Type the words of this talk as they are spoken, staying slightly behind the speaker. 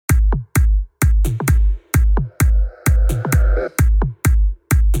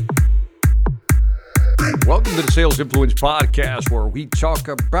Welcome to the Sales Influence Podcast, where we talk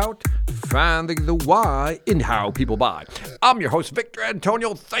about finding the why in how people buy. I'm your host, Victor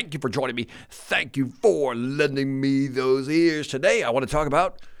Antonio. Thank you for joining me. Thank you for lending me those ears. Today, I want to talk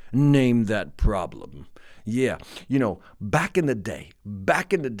about name that problem. Yeah, back in the day,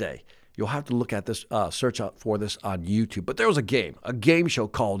 you'll have to look at this, search out for this on YouTube. But there was a game show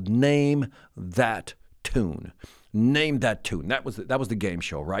called Name That Tune. Name That Tune. That was the game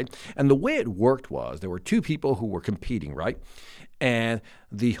show, right? And the way it worked was there were two people who were competing, right? And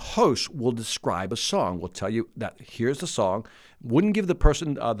the host will describe a song. Will tell you that here's the song. Wouldn't give the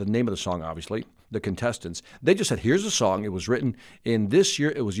person the name of the song, obviously, the contestants. They just said, here's the song. It was written in this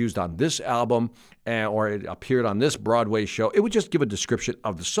year. It was used on this album, or it appeared on this Broadway show. It would just give a description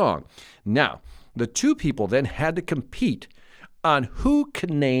of the song. Now, the two people then had to compete on who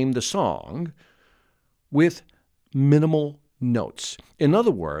can name the song with minimal notes. In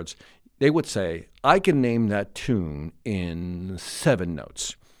other words, they would say, I can name that tune in 7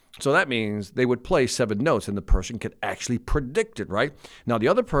 notes. So that means they would play 7 notes and the person could actually predict it, right? Now, the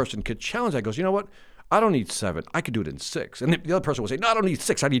other person could challenge that, goes, you know what? I don't need 7. I could do it in 6. And the other person would say, no, I don't need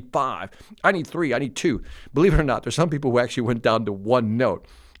 6. I need 5. I need 3. I need 2. Believe it or not, there's some people who actually went down to 1 note.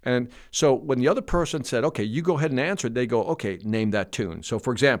 And so when the other person said, okay, you go ahead and answer it, they go, okay, name that tune. So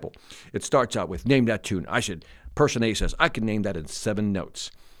for example, it starts out with name that tune. Person A says, I can name that in 7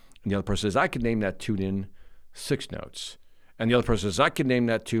 notes. And the other person says, I can name that tune in 6 notes. And the other person says, I can name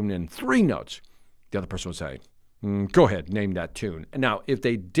that tune in 3 notes. The other person would say, go ahead, name that tune. And now, if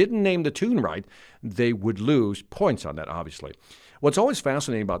they didn't name the tune right, they would lose points on that, obviously. What's always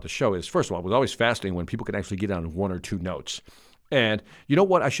fascinating about the show is, first of all, it was always fascinating when people could actually get on 1 or 2 notes. And you know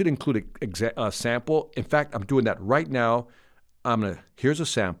what? I should include a sample. In fact, I'm doing that right now. Here's a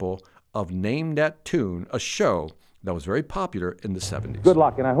sample of Name That Tune, a show that was very popular in the 70s. Good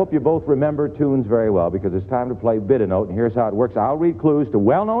luck, and I hope you both remember tunes very well, because it's time to play Bid a Note, and here's how it works. I'll read clues to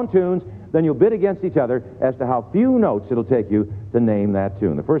well-known tunes, then you'll bid against each other as to how few notes it'll take you to name that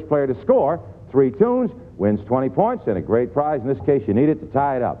tune. The first player to score 3 tunes wins 20 points and a great prize. In this case, you need it to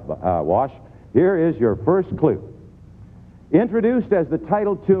tie it up. Wash, here is your first clue. Introduced as the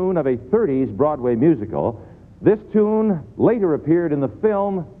title tune of a 30s Broadway musical, this tune later appeared in the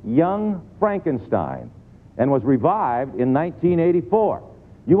film Young Frankenstein and was revived in 1984.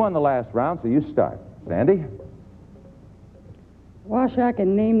 You won the last round, so you start. Sandy? Wash, I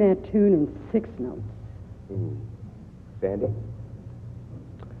can name that tune in 6 notes. Sandy?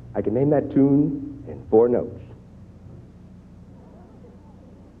 I can name that tune in 4 notes.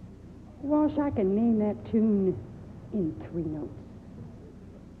 Wash, I can name that tune in 3 notes.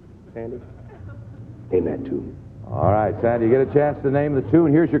 Sandy? Name that tune. All right, Sandy, you get a chance to name the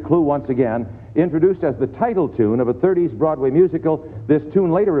tune. Here's your clue once again. Introduced as the title tune of a 30s Broadway musical, this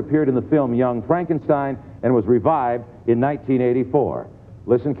tune later appeared in the film Young Frankenstein and was revived in 1984.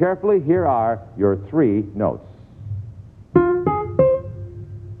 Listen carefully. Here are your 3 notes.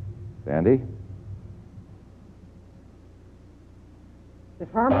 Sandy? The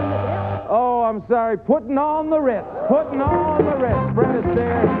Farmer and the Devil. Oh, I'm sorry. Putting on the Ritz. Putting on the Ritz. Brent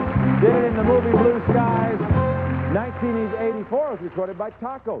Astaire did it in the movie Blue Skies. 1984 was recorded by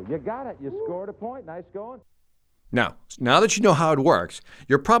Taco. You got it. You scored a point. Nice going. Now that you know how it works,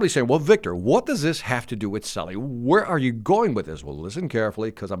 you're probably saying, well, Victor, what does this have to do with selling? Where are you going with this? Well, listen carefully,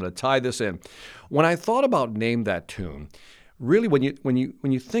 because I'm going to tie this in. When I thought about Name That Tune, really when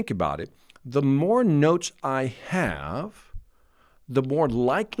you think about it, the more notes I have, the more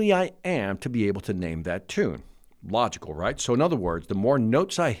likely I am to be able to name that tune. Logical, right? So in other words, the more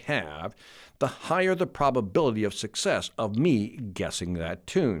notes I have, the higher the probability of success of me guessing that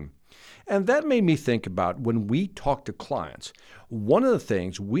tune. And that made me think about when we talk to clients, one of the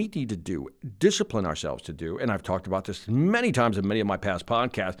things we need to do, discipline ourselves to do, and I've talked about this many times in many of my past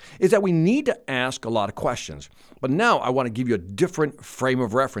podcasts, is that we need to ask a lot of questions. But now I want to give you a different frame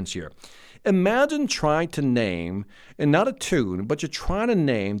of reference here. Imagine trying to name, and not a tune, but you're trying to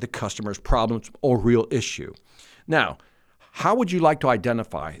name the customer's problems or real issue. Now, how would you like to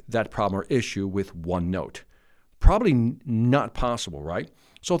identify that problem or issue with 1 note? Probably not possible, right?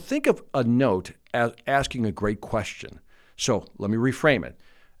 So think of a note as asking a great question. So let me reframe it.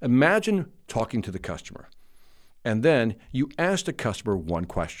 Imagine talking to the customer, and then you ask the customer 1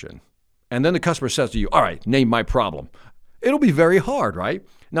 question. And then the customer says to you, all right, name my problem. It'll be very hard, right?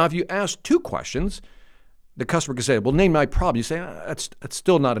 Now, if you ask 2 questions, the customer can say, well, name my problem. You say, that's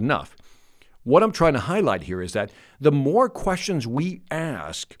still not enough. What I'm trying to highlight here is that the more questions we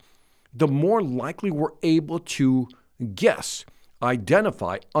ask, the more likely we're able to guess,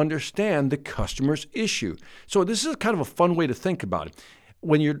 identify, understand the customer's issue. So this is kind of a fun way to think about it.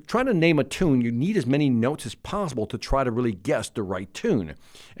 when you're trying to name a tune, you need as many notes as possible to try to really guess the right tune.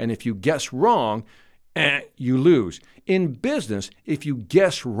 And if you guess wrong, you lose. In business, if you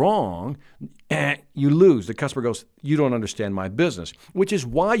guess wrong, you lose. The customer goes, you don't understand my business, which is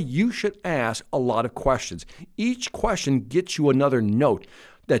why you should ask a lot of questions. Each question gets you another note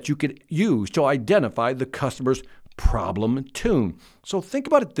that you could use to identify the customer's problem tune. So think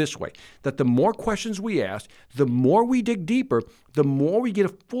about it this way, that the more questions we ask, the more we dig deeper, the more we get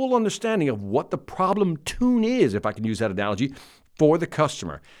a full understanding of what the problem tune is, if I can use that analogy, for the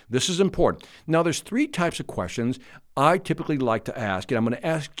customer. This is important. Now, there's 3 types of questions I typically like to ask, and I'm going to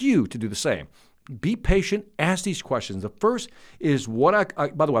ask you to do the same. Be patient, ask these questions. The first is by the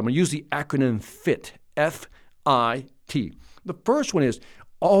way, I'm going to use the acronym FIT, F-I-T. The first one is,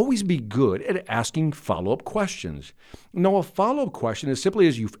 always be good at asking follow-up questions. Now, a follow-up question is simply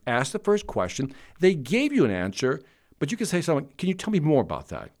as you've asked the first question, they gave you an answer, but you can say something, can you tell me more about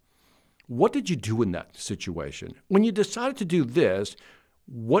that? What did you do in that situation? When you decided to do this,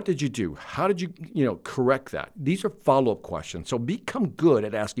 what did you do? How did you correct that? These are follow-up questions. So become good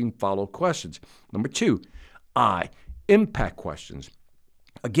at asking follow-up questions. Number 2, impact questions.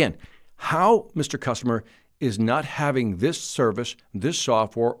 Again, how, Mr. Customer, is not having this service, this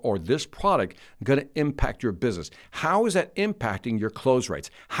software, or this product going to impact your business? How is that impacting your close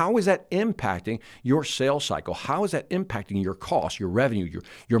rates? How is that impacting your sales cycle? How is that impacting your cost, your revenue,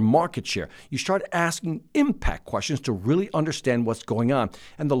 your market share? You start asking impact questions to really understand what's going on.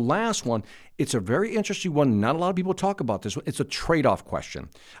 And the last one, it's a very interesting one. Not a lot of people talk about this one. It's a trade-off question.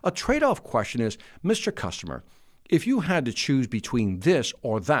 A trade-off question is, Mr. Customer, if you had to choose between this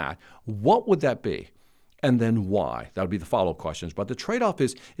or that, what would that be? And then why? That would be the follow-up questions. But the trade-off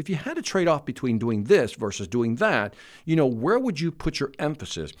is, if you had to trade off between doing this versus doing that, where would you put your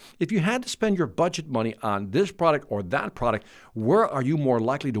emphasis? If you had to spend your budget money on this product or that product, where are you more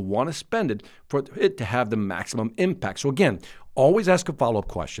likely to want to spend it for it to have the maximum impact? So again, always ask a follow-up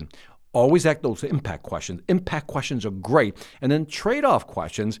question. Always ask those impact questions. Impact questions are great. And then trade-off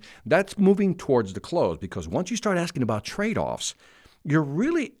questions, that's moving towards the close, because once you start asking about trade-offs, you're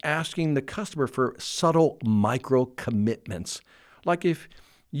really asking the customer for subtle micro commitments. Like, if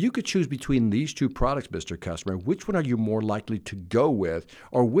you could choose between these 2 products, Mr. Customer, which one are you more likely to go with?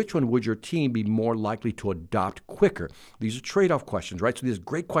 Or which one would your team be more likely to adopt quicker? These are trade-off questions, right? So these are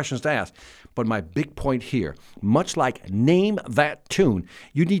great questions to ask. But my big point here, much like name that tune,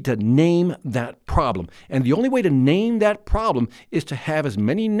 you need to name that problem. And the only way to name that problem is to have as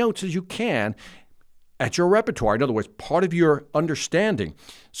many notes as you can at your repertoire. In other words, part of your understanding,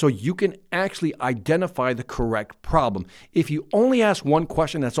 so you can actually identify the correct problem. If you only ask one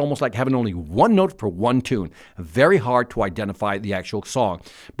question, that's almost like having only one note for one tune. Very hard to identify the actual song.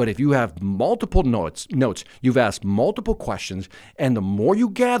 But if you have multiple notes, you've asked multiple questions, and the more you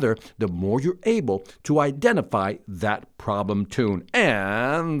gather, the more you're able to identify that problem tune.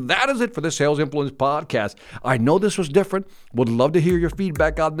 And that is it for the Sales Influence Podcast. I know this was different. Would love to hear your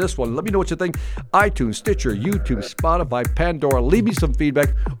feedback on this one. Let me know what you think. iTunes, Stitcher, YouTube, Spotify, Pandora. Leave me some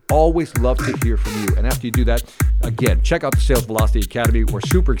feedback. Always love to hear from you. And after you do that, again, check out the Sales Velocity Academy. We're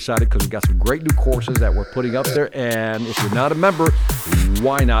super excited because we've got some great new courses that we're putting up there. And if you're not a member,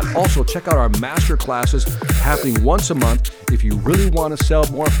 why not? Also, check out our master classes happening once a month. If you really want to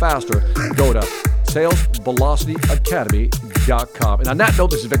sell more faster, go to salesvelocityacademy.com. And on that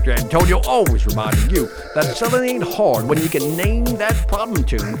note, this is Victor Antonio, always reminding you that selling ain't hard when you can name that problem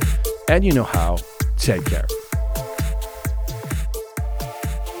tune and you know how. Take care.